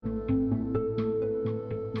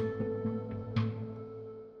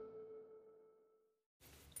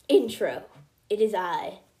intro. It is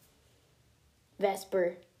I,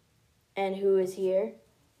 Vesper, and who is here?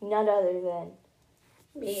 None other than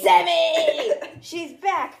Me. Semi! She's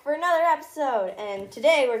back for another episode, and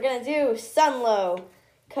today we're gonna do Sunlow,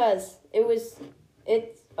 cause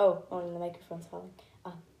oh, the microphone's falling.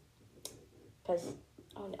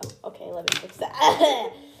 Oh no, okay, let me fix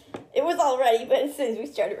that. It was all ready, but as soon as we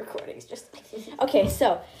started recording, it's just, okay,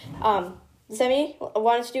 so, Semi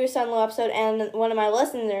wanted to do a Sunlow episode, and one of my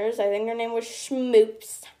listeners, I think her name was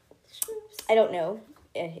Schmoops. I don't know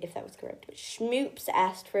if that was correct, but Schmoops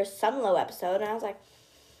asked for a Sunlow episode, and I was like,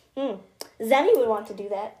 Zemi would want to do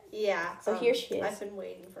that. Yeah. So here she is. I've been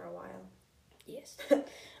waiting for a while. Yes.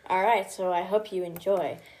 All right, so I hope you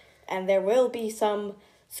enjoy. And there will be some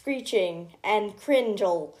screeching and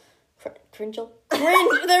cringle. Cringe?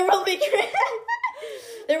 There will be cringe.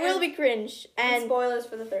 There will be cringe. And spoilers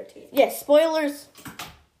for the 13th. Yes, spoilers.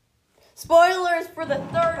 Spoilers for the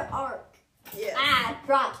third arc. Yes. I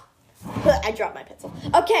dropped my pencil.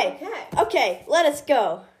 Okay, let us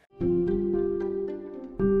go.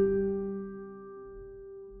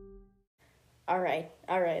 All right.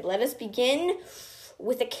 Let us begin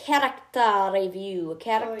with a character review.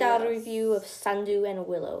 Review of Sandu and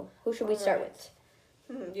Willow. Who should we start with?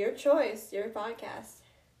 Your choice. Your podcast.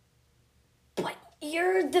 But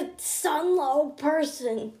you're the Sunlow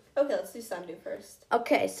person. Okay, let's do Sandu first.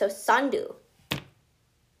 Okay, so Sandu.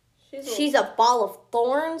 She's a ball of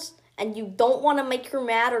thorns, and you don't want to make her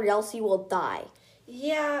mad or else you will die.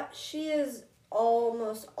 Yeah, she is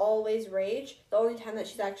almost always rage. The only time that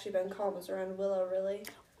she's actually been calm is around Willow, really.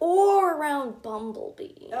 Or around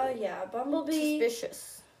Bumblebee. Oh, yeah. Bumblebee.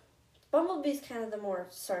 Suspicious. Bumblebee's kind of the more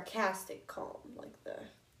sarcastic calm,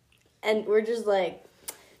 And we're just like,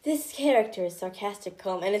 this character is sarcastic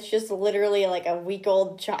calm, and it's just literally like a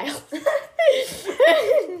week-old child.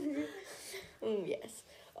 Yes.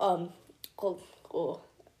 I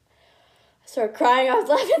started crying. I was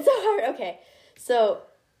laughing so hard. Okay, so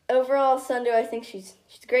overall, Sundu, I think she's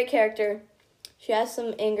a great character. She has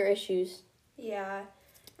some anger issues. Yeah,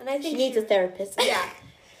 and I think she needs a therapist. Yeah,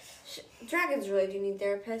 dragons really do need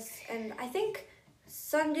therapists, and I think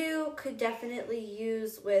Sundu could definitely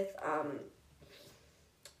use with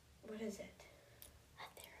what is it? A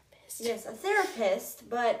therapist. Yes, a therapist,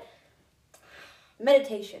 but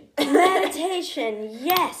meditation. Meditation,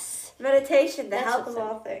 yes. Meditation to That's help what's with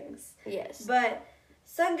all things. Yes. But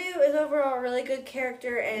Sundu is overall a really good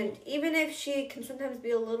character, and even if she can sometimes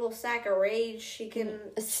be a little sack of rage, she can...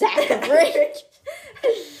 A sack of rage?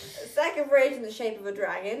 A sack of rage in the shape of a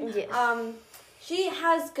dragon. Yes. She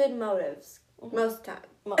has good motives, most of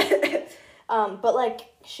the time. But,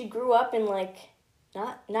 she grew up in,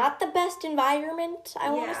 not the best environment, I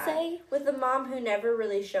want to say. With a mom who never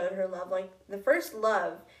really showed her love. The first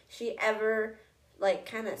love she ever...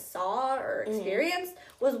 kind of saw or experienced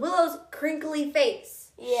was Willow's crinkly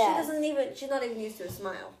face. Yeah. She's not even used to a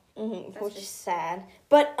smile. Which is sad.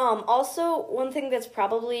 But, also, one thing that's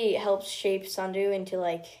probably helped shape Sundu into,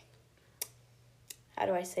 how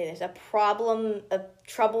do I say this? A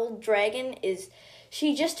troubled dragon is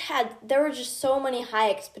there were just so many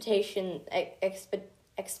high expectations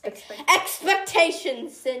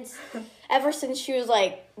ever since she was,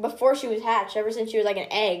 before she was hatched, ever since she was, an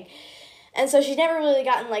egg. And so she's never really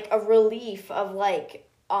gotten, a relief of, what's it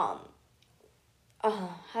called?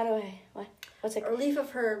 Relief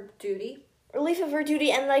of her duty. Relief of her duty,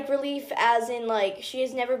 and, relief as in, she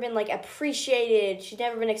has never been, appreciated. She's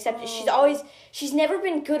never been accepted. She's never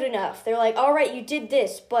been good enough. They're all right, you did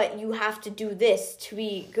this, but you have to do this to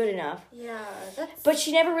be good enough. Yeah, But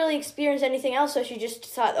she never really experienced anything else, so she just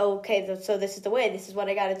thought, oh, okay, so this is the way. This is what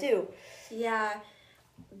I gotta do. Yeah.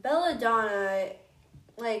 Belladonna,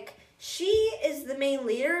 she is the main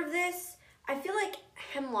leader of this. I feel like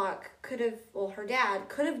Hemlock her dad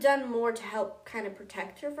could have done more to help kind of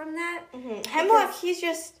protect her from that. Mm-hmm. Hemlock, he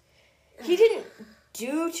didn't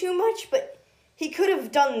do too much, but he could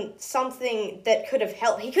have done something that could have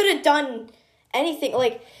helped. He could have done anything.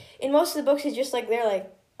 In most of the books, he's just they're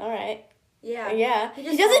all right. Yeah. Yeah.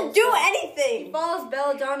 He doesn't do anything. He follows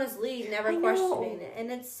Belladonna's lead, never questioning it.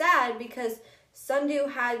 And it's sad because Sundu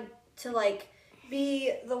had to,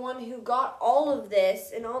 be the one who got all of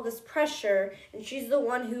this and all this pressure, and she's the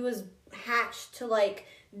one who was hatched to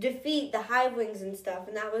defeat the Hivewings and stuff,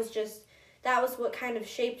 and that was what kind of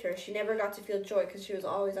shaped her. She never got to feel joy because she was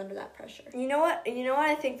always under that pressure. You know what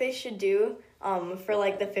I think they should do for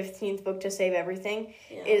the 15th book to save everything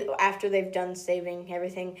is after they've done saving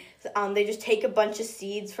everything, they just take a bunch of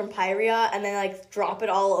seeds from Pyria and then drop it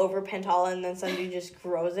all over Pentala, and then somebody just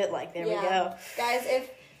grows it. There we go. Guys,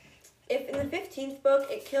 if in the 15th book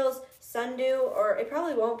it kills Sundew, or it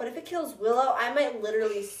probably won't, but if it kills Willow, I might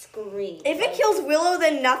literally scream. If it kills Willow,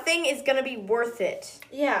 then nothing is gonna be worth it.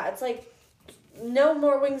 Yeah, it's like no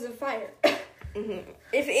more Wings of Fire. Mm-hmm.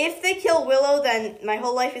 If they kill Willow, then my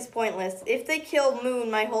whole life is pointless. If they kill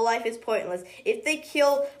Moon, my whole life is pointless. If they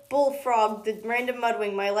kill Bullfrog, the random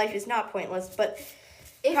Mudwing, my life is not pointless. But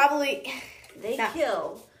if probably they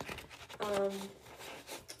kill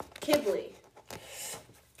Kibble.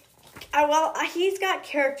 Well, he's got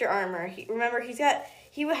character armor. He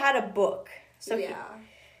had a book. So yeah.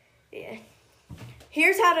 Yeah.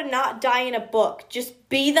 Here's how to not die in a book. Just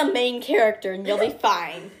be the main character and you'll be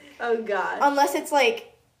fine. Oh, God. Unless it's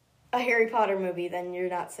like a Harry Potter movie, then you're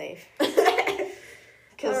not safe.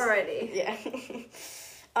 Alrighty. Yeah.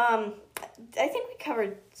 I think we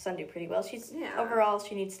covered Sundew pretty well. Overall,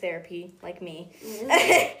 she needs therapy, like me.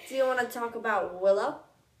 Mm-hmm. Do you want to talk about Willow?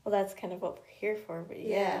 Well, that's kind of what we're here for, but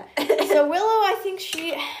yeah. Yeah. So Willow, I think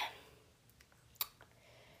she's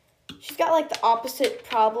got like the opposite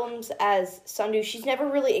problems as Sundew. She's never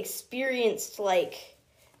really experienced like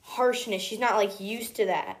harshness. She's not like used to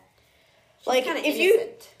that. She's like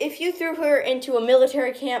if you threw her into a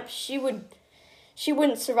military camp, she wouldn't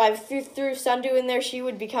survive. Threw Sundew in there, she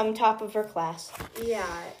would become top of her class.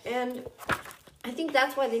 Yeah, and I think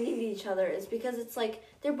that's why they need each other, is because it's like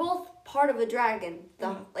they're both part of a dragon.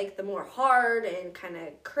 The more hard and kind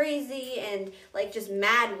of crazy and like just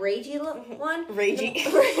mad ragey one.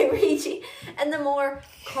 Ragey. And the more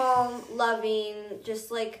calm, loving, just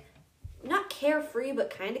like not carefree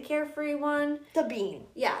but kind of carefree one. The Bean.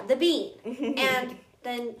 Yeah, the Bean. And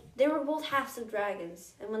then they were both halves of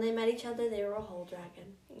dragons, and when they met each other, they were a whole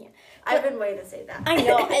dragon. Yeah, I've been waiting to say that. I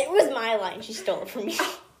know, it was my line. She stole it from me.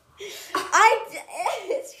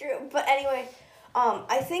 It's true, but anyway,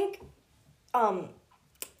 I think,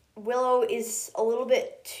 Willow is a little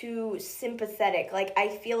bit too sympathetic. Like, I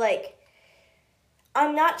feel like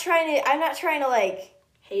I'm not trying to like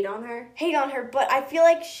hate on her, but I feel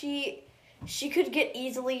like she could get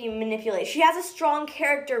easily manipulated. She has a strong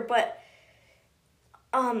character, but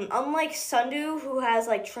unlike Sundew, who has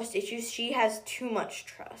like trust issues, she has too much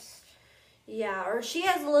trust. Yeah, or she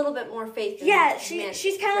has a little bit more faith in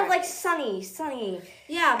she's kind of like Sunny.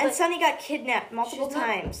 Yeah, and Sunny got kidnapped multiple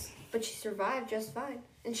times. But she survived just fine.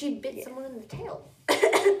 And she bit someone in the tail.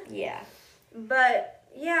 Yeah. But,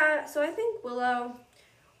 yeah, so I think Willow,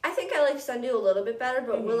 I think I like Sundew a little bit better,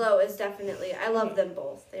 but Willow is definitely, I love them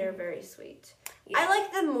both. They are very sweet. Yeah. I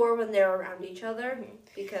like them more when they're around each other,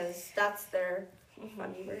 because that's their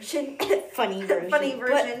funny version. Funny version.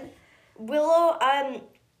 But Willow, I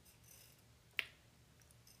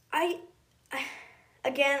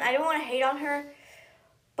don't want to hate on her,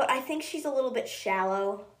 but I think she's a little bit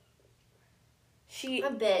shallow. A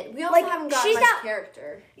bit. We also haven't got much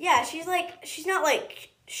character. Yeah, she's not like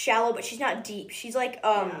shallow, but she's not deep. She's like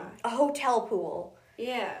a hotel pool.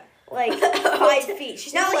 Yeah. Like 5 feet.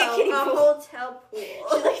 She's not like a kiddie pool. A hotel pool.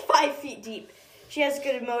 She's like 5 feet deep. She has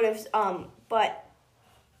good motives, but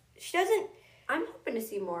she doesn't. I'm hoping to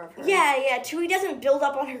see more of her. Yeah. Tui doesn't build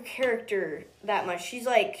up on her character that much. She's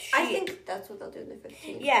like I think that's what they'll do in the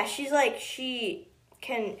 15th. Yeah, she's a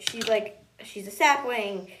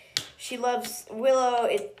sapwing. She loves Willow.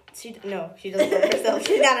 She doesn't love herself.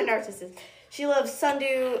 She's not a narcissist. She loves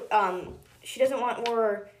Sundew. She doesn't want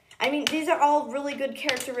more. I mean, these are all really good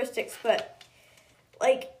characteristics, but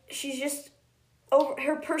like she's just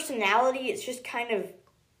her personality. It's just kind of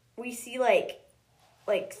we see like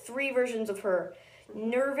 3 versions of her: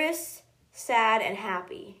 nervous, sad, and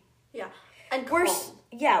happy. Yeah, and calm.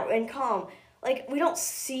 And calm. Like, we don't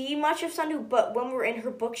see much of Sundew, but when we're in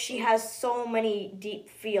her book, she has so many deep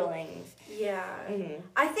feelings. Yeah. Mm-hmm.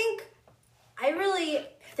 I really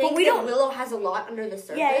think that Willow has a lot under the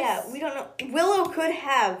surface. Yeah, we don't know. Willow could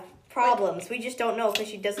have problems. We just don't know because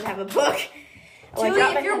she doesn't have a book. Tui,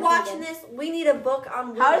 if you're watching this, we need a book on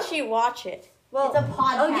Willow. How does she watch it? Well, it's a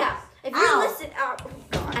podcast. Oh, yeah. If you're listening...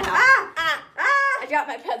 I dropped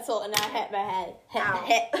my pencil and I hit my head. I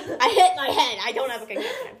hit my head. I don't have a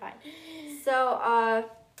concussion. I'm fine. So,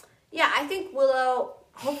 I think Willow,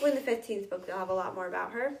 hopefully in the 15th book, they'll have a lot more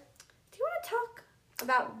about her. Do you want to talk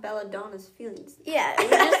about Belladonna's feelings? Yeah, we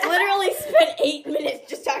just literally spent 8 minutes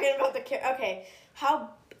just talking about how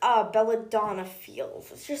Belladonna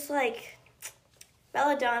feels. It's just like,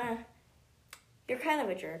 Belladonna, you're kind of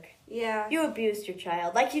a jerk. Yeah. You abused your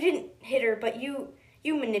child. Like, you didn't hit her, but you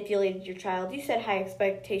manipulated your child. You set high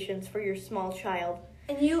expectations for your small child.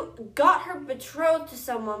 And you got her betrothed to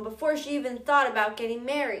someone before she even thought about getting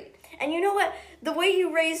married. And you know what? The way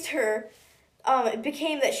you raised her, it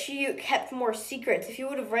became that she kept more secrets. If you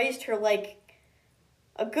would have raised her like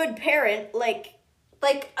a good parent, like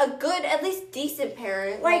a good, at least decent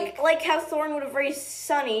parent. Like how Thorne would have raised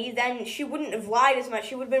Sunny, then she wouldn't have lied as much.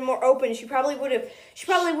 She would have been more open. She wouldn't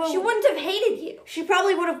have hated you. She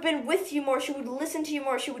probably would have been with you more. She would listen to you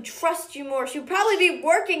more. She would trust you more. She would probably be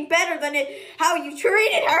working better than how you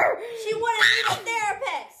treated her. She wouldn't need a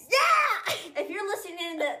therapist. Yeah! If you're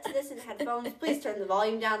listening to this in headphones, please turn the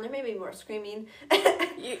volume down. There may be more screaming.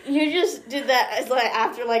 You just did that as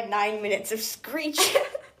after 9 minutes of screeching.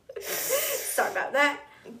 Sorry about that.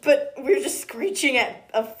 But we're just screeching at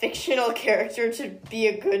a fictional character to be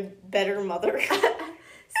a good, better mother.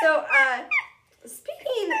 So,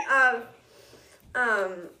 speaking of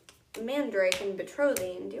Mandrake and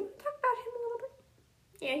betrothing, do you want to talk about him a little bit?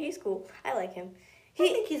 Yeah, he's cool. I like him. I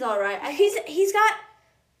think he's all right. He's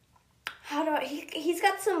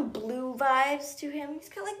got some blue vibes to him.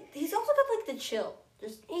 He's also got the chill.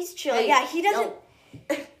 He's chill. Hey, yeah, he doesn't.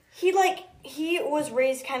 He was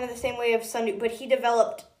raised kind of the same way of Sundu, but he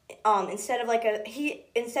developed instead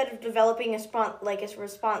of developing a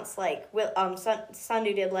response like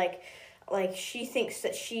Sundu did, like she thinks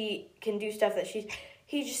that she can do stuff that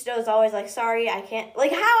he just does always sorry I can't,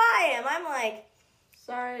 like how I am. I'm like,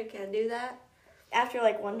 sorry I can't do that after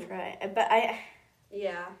one try, but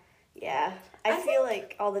yeah I feel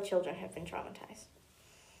like all the children have been traumatized.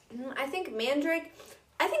 I think Mandrake,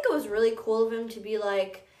 it was really cool of him to be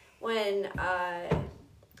when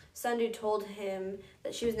Sundu told him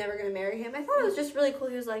that she was never going to marry him. I thought it was just really cool.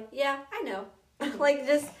 He was like, yeah, I know. Oh,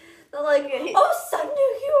 Sundu,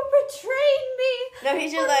 you betrayed me. No,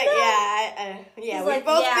 he's just we've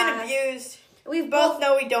both been abused. We both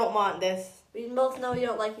know we don't want this. We both know we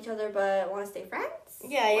don't like each other, but want to stay friends?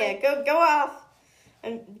 Yeah, go off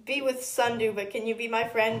and be with Sundu, but can you be my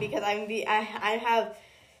friend? Because I have...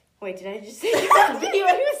 Wait, did I just say that? Be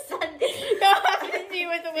with Sundu. No, I have to be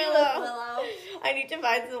with Willow. I need to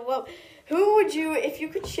find the Willow. Who would you, if you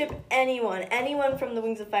could ship anyone from the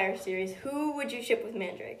Wings of Fire series, who would you ship with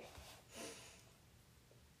Mandrake?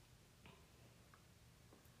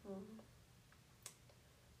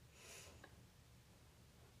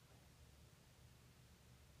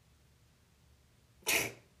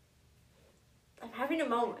 I'm having a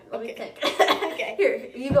moment. Let me think. Okay. Here,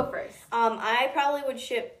 you go first. I probably would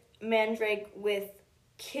ship Mandrake with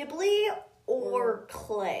Kibble or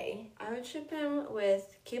Clay. I would ship him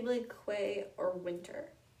with Kibble, Clay, or Winter.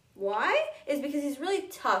 Why? Is because he's really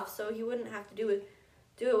tough, so he wouldn't have to do it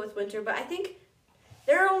with Winter. But I think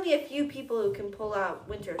there are only a few people who can pull out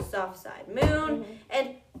Winter's soft side. Moon,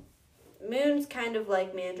 and Moon's kind of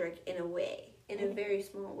like Mandrake in a way, in a very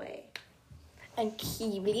small way. And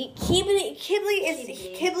Kibble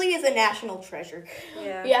is a national treasure.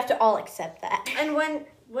 Yeah. We have to all accept that. And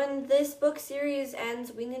when this book series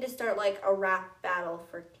ends, we need to start a rap battle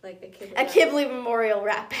for a Kibble. A Kibble memorial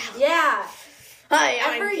rap battle. Yeah. Hi,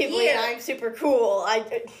 I'm Kibble and I'm super cool.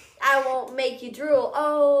 I won't make you drool.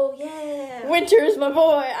 Oh, yeah. Winter's my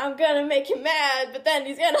boy. I'm gonna make him mad, but then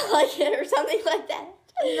he's gonna like it or something like that.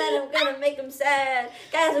 And then I'm gonna make him sad.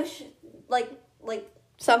 Guys, we should,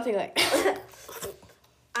 something like that.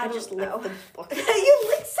 I just know. licked the book. You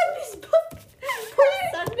licked somebody's book. Poor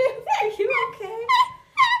Sundu. Are you okay?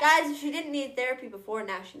 Guys, she didn't need therapy before,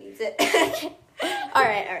 now she needs it. All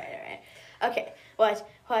right. Okay,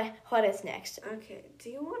 what is next? Okay, do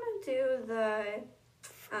you want to do the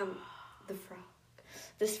frog?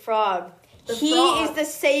 This frog. The he frog. is the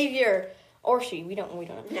savior, or she. We don't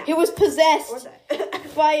know. No. He was possessed Or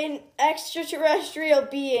that. by an extraterrestrial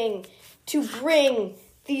being to bring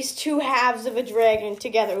these two halves of a dragon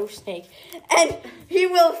together. Ooh, snake. And he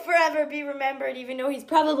will forever be remembered, even though he's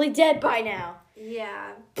probably dead by now.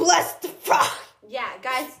 Yeah. Bless the frog. Yeah,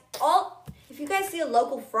 guys, if you guys see a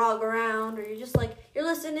local frog around, or you're just you're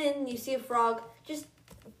listening and you see a frog, just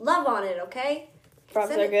love on it, okay?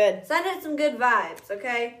 Frogs are good. Send it some good vibes,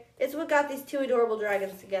 okay? It's what got these two adorable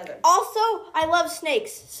dragons together. Also, I love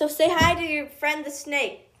snakes, so say hi to your friend the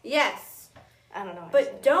snake. Yes. I don't know.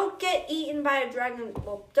 But don't get eaten by a dragon.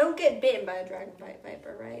 Well, don't get bitten by a dragon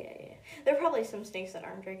viper, right? Yeah. There are probably some snakes that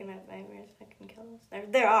aren't dragon vipers that can kill us.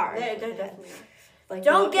 There are. There definitely are. Like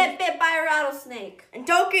don't get bit by a rattlesnake. And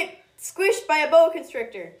don't get squished by a boa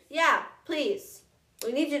constrictor. Yeah, please.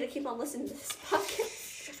 We need you to keep on listening to this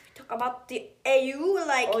podcast. We talk about the AU,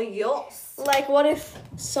 Oh, yes. Like, what if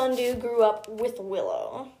Sundu grew up with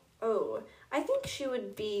Willow? Oh, I think she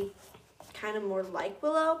would be kind of more like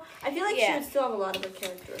Willow. I feel like she would still have a lot of her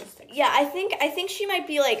characteristics. Yeah, I think she might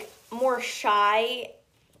be more shy,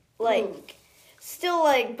 still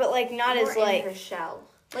but not more as in her shell.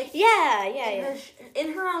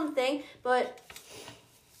 In her own thing, but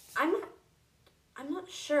I'm not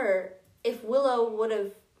sure if Willow would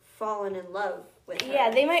have fallen in love with her. Yeah,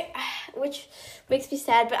 they might, which makes me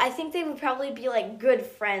sad, but I think they would probably be, like, good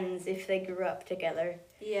friends if they grew up together.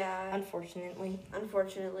 Yeah. Unfortunately.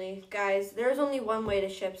 Guys, there's only one way to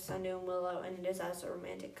ship Sundu and Willow, and it is as a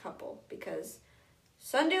romantic couple, because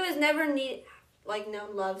Sundu has never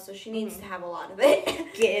known love, so she needs to have a lot of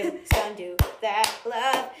it. Give Sundu that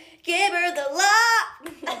love. Give her the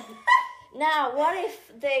love. Now, what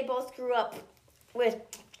if they both grew up with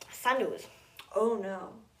Sundus? Oh, no.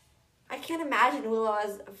 I can't imagine Willow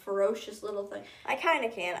as a ferocious little thing. I kind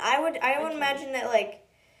of can. I would imagine that, like,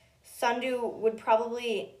 Sundu would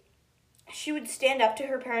probably, she would stand up to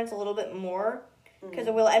her parents a little bit more because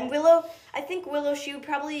of Willow. And Willow, I think Willow, she'd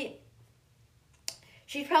probably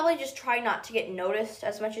just try not to get noticed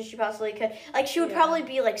as much as she possibly could. Like, she would probably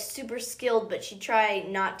be, like, super skilled, but she'd try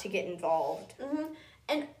not to get involved. Mm-hmm.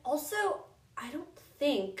 And also, I don't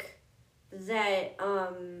think that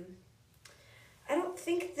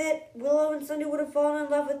Willow and Sundu would have fallen in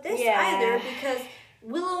love with this either, because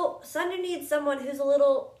Sundu needs someone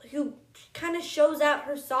who kind of shows out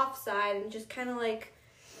her soft side and just kind of like,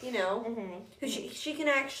 you know, who she can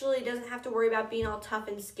actually doesn't have to worry about being all tough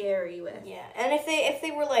and scary with. Yeah, and if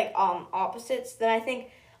they were like opposites, then I think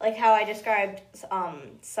like how I described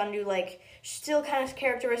Sundu, like still kind of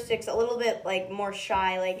characteristics a little bit like more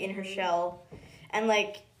shy, like in her shell, and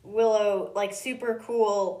like Willow like super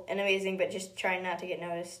cool and amazing, but just trying not to get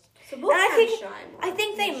noticed. So both kind of shy. I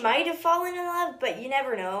think they might have fallen in love, but you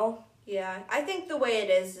never know. Yeah, I think the way it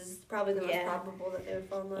is probably the most probable that they would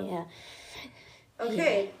fall in love. Yeah.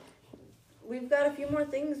 Okay, we've got a few more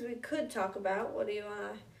things we could talk about. What do you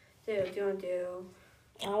want to do? Do you want to do?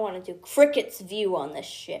 I want to do Cricket's view on this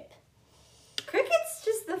ship. Cricket's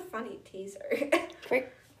just the funny teaser.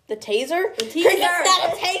 The taser? The teaser. Cricket's not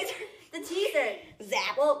a taser. The teaser.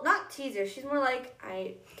 Zap. Well, not teaser. She's more like,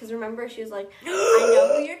 because remember, she was like, I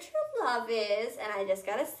know who your true love is, and I just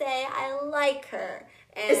gotta say, I like her.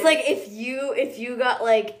 And it's like if you got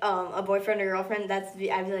like a boyfriend or girlfriend, I'd be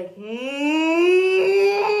like,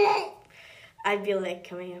 I'd be like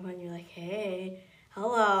coming up on you like, hey,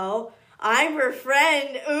 hello, I'm her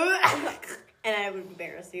friend, and I would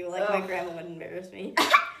embarrass you like my grandma would embarrass me.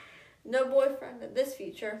 No boyfriend in this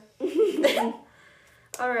future.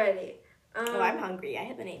 Alrighty. I'm hungry. I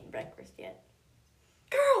haven't eaten breakfast yet.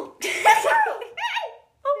 Girl!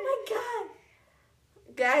 Oh my god.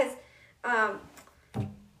 Guys,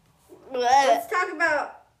 let's talk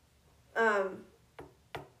about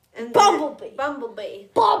Bumblebee.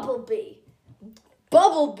 Bumblebee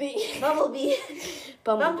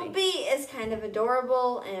is kind of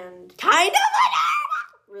adorable and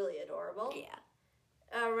really adorable. Yeah.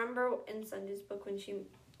 Remember in Sundu's book when she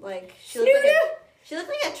looked like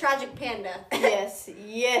a tragic panda.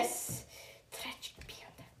 Yes. Tragic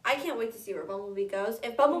panda. I can't wait to see where Bumblebee goes.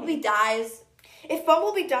 If Bumblebee dies,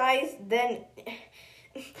 then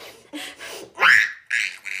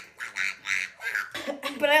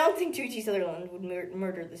but I don't think Tucci Sutherland would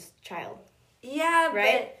murder this child. Yeah,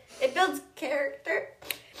 right? But it builds character.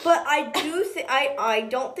 But I do think I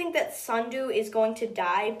don't think that Sundu is going to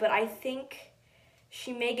die, but I think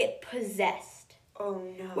she may get possessed. Oh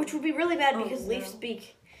no. Which would be really bad because Leaf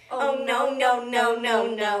speak. No.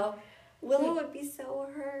 Willow would be so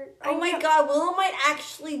hurt. Oh my god, Willow might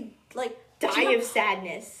actually die of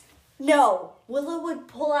sadness. No, Willow would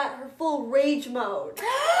pull out her full rage mode.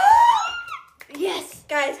 Yes.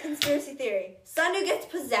 Guys, conspiracy theory. Sundu gets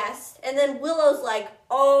possessed, and then Willow's like,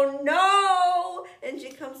 oh no! And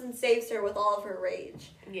she comes and saves her with all of her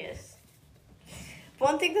rage. Yes.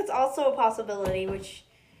 One thing that's also a possibility, which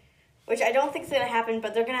I don't think is going to happen,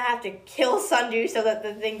 but they're going to have to kill Sundu so that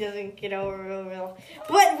the thing doesn't get over.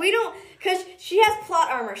 But we don't, because she has plot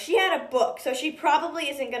armor. She had a book, so she probably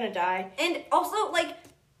isn't going to die. And also,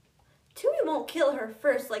 Tui won't kill her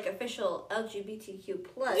first, official LGBTQ+.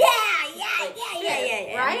 Yeah.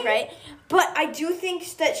 Right? But I do think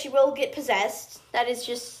that she will get possessed. That is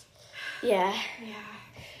just, yeah.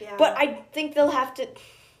 But I think they'll have to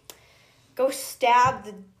go stab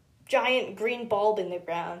the giant green bulb in the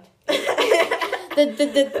ground. the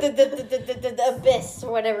abyss,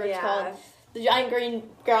 or whatever it's called. The giant green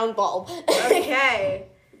ground bulb. Okay.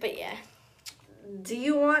 But yeah. Do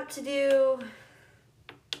you want to do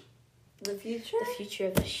the future? The future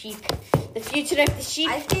of the sheep. The future of the sheep.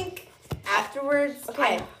 I think afterwards.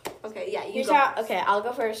 Okay. You go. Okay, I'll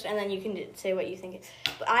go first, and then you can say what you think.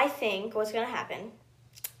 But I think what's going to happen,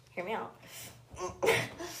 hear me out.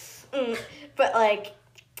 But,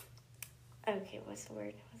 okay, what's the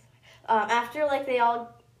word? After, they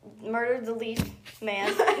all murdered the leaf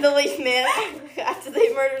man. The leaf man. After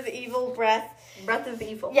they murder the evil breath. Breath of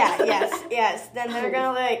evil. Yeah, yes. Then they're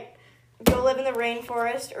gonna, like, go live in the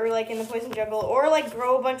rainforest or, like, in the poison jungle. Or, like,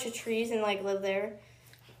 grow a bunch of trees and, like, live there.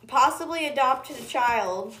 Possibly adopt a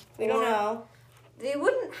child. We don't know. They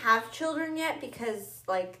wouldn't have children yet because,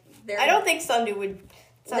 like, they're... I don't think Sundew wouldn't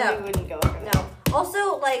go for that. No.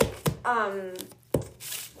 Also, like,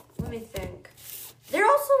 let me think. They're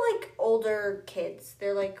also, like, older kids.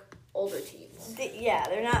 They're, like, older teens.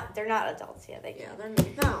 They're not adults yet. They're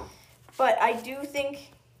no. But I do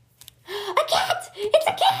think... A cat! It's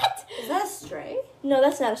a cat! Is that a stray? No,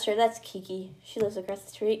 that's not a stray. That's Kiki. She lives across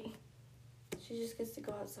the street. She just gets to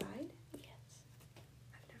go outside? Yes.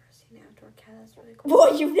 I've never seen an outdoor cat. That's really cool. Boy,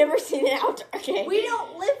 you've never seen an outdoor cat. We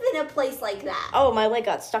don't live in a place like that. Oh, my leg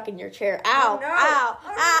got stuck in your chair. Ow. Oh, no. Ow.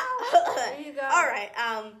 Oh, Ow. no. There you go. All right.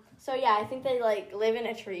 So, yeah, I think they, like, live in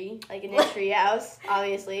a tree. Like, in a tree house,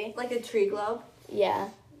 obviously. Like a tree globe? Yeah.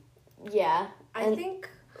 Yeah. I think...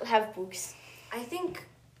 Have books. I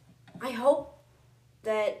hope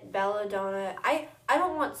that Belladonna... I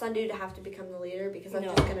don't want Sundew to have to become the leader because that's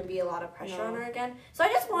just going to be a lot of pressure on her again. So I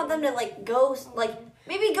just want them to, like, go... Like,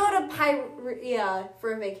 maybe go to Pyria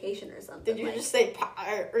for a vacation or something. Did you like, just say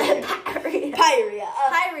Pyria? Pyria.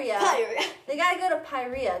 They gotta go to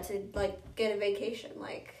Pyria to, like, get a vacation.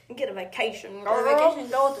 Like... Get a vacation, Go on vacation,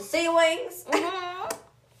 go with the sea wings. Mm-hmm.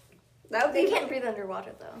 That would be... They can't breathe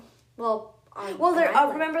underwater, though. Well, they're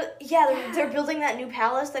remember, they're building that new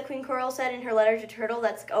palace that Queen Coral said in her letter to Turtle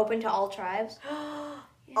that's open to all tribes.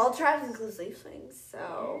 All tribes include leaf wings,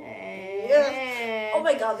 so yeah. Oh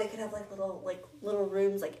my god, they could have like little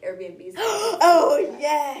rooms like Airbnbs. Oh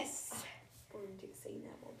yes. We're gonna do saying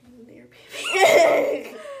that while being in the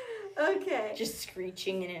Airbnb. Okay. Just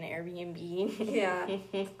screeching in an Airbnb. Yeah.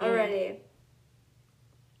 Alrighty.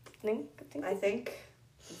 I think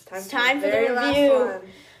it's time for the review. last one.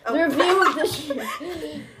 The review of the ship.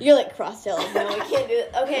 You're like cross-selling. No, we can't do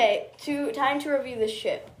it. Okay, time to review the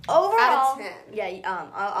ship. Overall, out of 10. Yeah,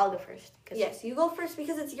 I'll go first. Yes, you go first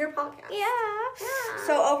because it's your podcast. Yeah.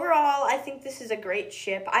 So overall, I think this is a great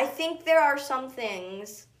ship. I think there are some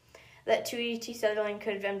things that 2ET Sutherland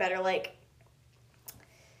could have done better. Like,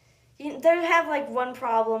 they have like one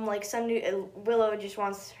problem. Like Willow just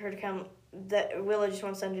wants her to come. Willow just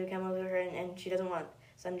wants Sundew to come over her, and she doesn't want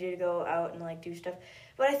Sundew to go out and like do stuff.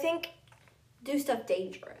 But I think do stuff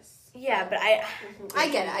dangerous. Yeah, but I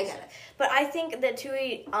get it. But I think that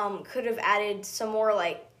Tui could have added some more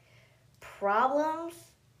like problems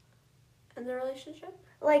in the relationship.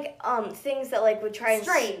 Like things that like would try and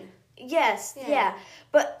strain. Yes, yeah.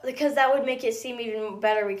 But because that would make it seem even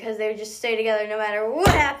better because they would just stay together no matter what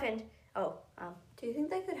happened. Do you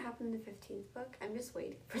think that could happen in the 15th book? I'm just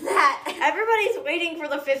waiting for that. Everybody's waiting for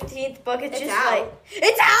the 15th book. It's just out. Like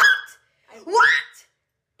it's out. What?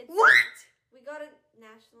 We got a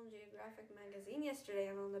National Geographic magazine yesterday,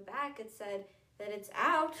 and on the back it said that it's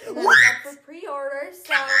out. And that it's up for pre-order.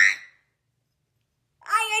 So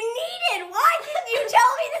I need it. Why didn't you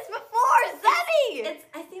tell me this before, Zebby?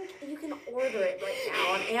 I think you can order it right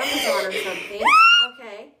now on Amazon or something.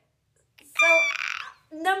 Okay. So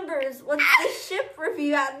numbers. What's the ship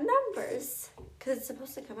review at numbers? Because it's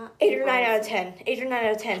supposed to come out. 8 or 9 out of 10. 8 or 9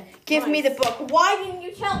 out of 10. Give me the book. Why didn't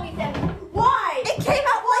you tell me that? Why? It came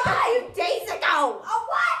out like a few days ago. Oh,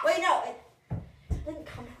 what? Wait, no. It didn't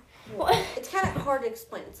come out. What? It's kind of hard to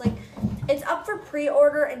explain. It's like, it's up for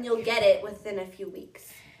pre-order and you'll get it within a few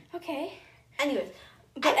weeks. Okay. Anyways.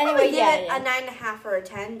 But anyway, give it a 9.5 or a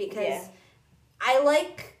 10 because I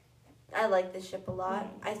like this ship a lot.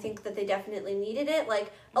 I think that they definitely needed it.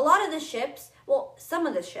 Like, a lot of the ships, well, some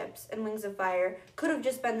of the ships in Wings of Fire could have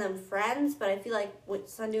just been them friends, but I feel like with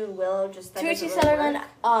Sundew and Willow, just that doesn't really Sutherland,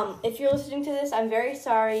 work. If you're listening to this, I'm very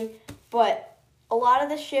sorry, but a lot of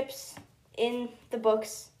the ships in the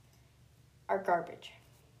books are garbage.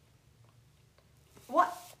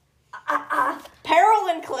 What? Peril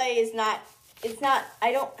and Clay is not, it's not,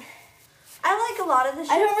 I like a lot of the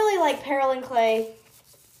ships. I don't really like Peril and Clay.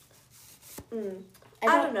 I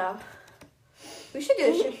don't know. We should do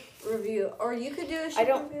a ship review, or you could do a ship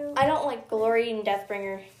review. I don't like Glory and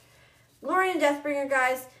Deathbringer. Glory and Deathbringer,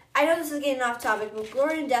 guys. I know this is getting off topic, but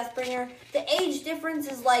Glory and Deathbringer, the age difference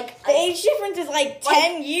is like... The age difference is like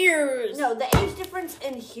 10 years. No, the age difference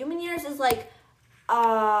in human years is like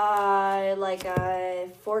a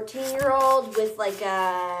 14-year-old with like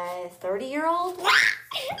a 30-year-old.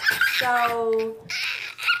 So...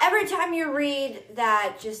 every time you read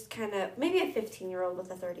that, just kind of, maybe a 15-year-old with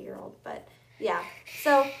a 30-year-old, but yeah.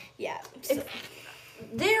 So, yeah.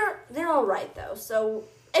 They're all right, though. So,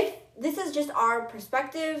 if this is is just our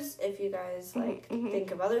perspectives. If you guys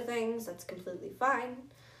think of other things, that's completely fine.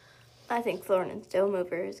 I think Thorn and Stone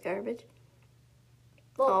Mover is garbage.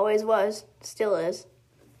 Well, always was, still is.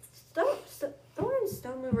 Thorn and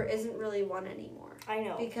Stone Mover isn't really one anymore. I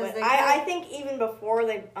know, because but I think even before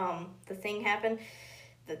the thing happened,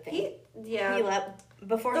 he left.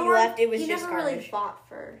 Before he left, it was just garbage. He never really fought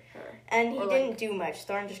for her, and he didn't do much.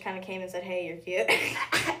 Thorn just kind of came and said, "Hey, you're cute."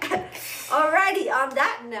 Alrighty, on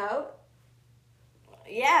that note.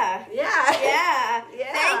 Yeah.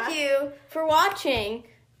 Thank you for watching.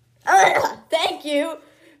 Thank you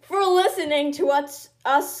for listening to us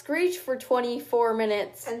screech for 24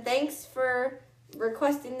 minutes. And thanks for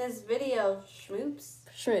requesting this video, Schmoops.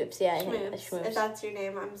 Schmoops, yeah. Schmoops. If that's your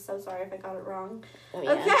name, I'm so sorry if I got it wrong. Oh,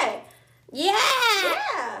 yeah. Okay.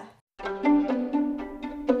 Yeah!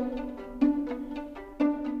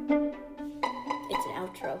 It's an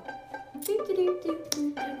outro.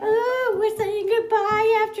 Oh, we're saying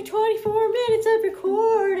goodbye after 24 minutes of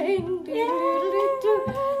recording.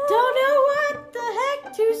 Don't know what the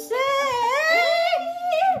heck to say.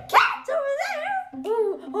 Cat's over there.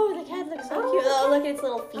 Oh, the cat looks so cute. Oh, look at its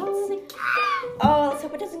little feet. Oh, let's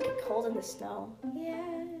hope it doesn't get cold in the snow.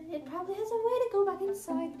 Yeah, it probably has a way to go back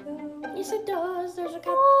inside though. Yes, it does. There's a cat.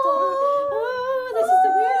 Oh, this is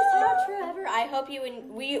the weirdest outro ever. I hope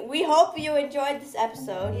we hope you enjoyed this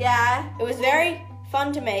episode. Yeah. It was very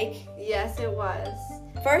fun to make. Yes, it was.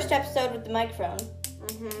 First episode with the microphone.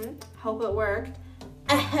 Hope it worked.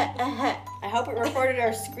 I hope it recorded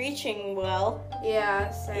our screeching well. Yeah,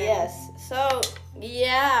 same. Yes. So,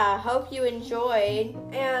 yeah, hope you enjoyed.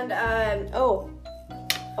 And,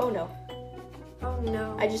 Oh no. Oh,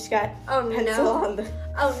 no. I just got pencil on the...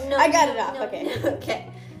 Oh, no. I got it off, no, okay. Okay.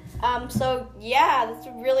 So, yeah, that's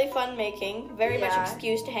really fun making. Very much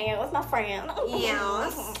excuse to hang out with my friend.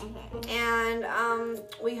 Yes. And,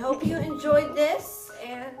 we hope you enjoyed this,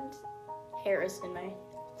 and... Hair is in my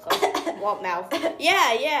mouth.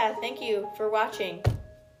 Yeah, thank you for watching.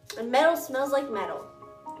 And metal smells like metal.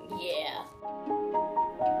 Yeah.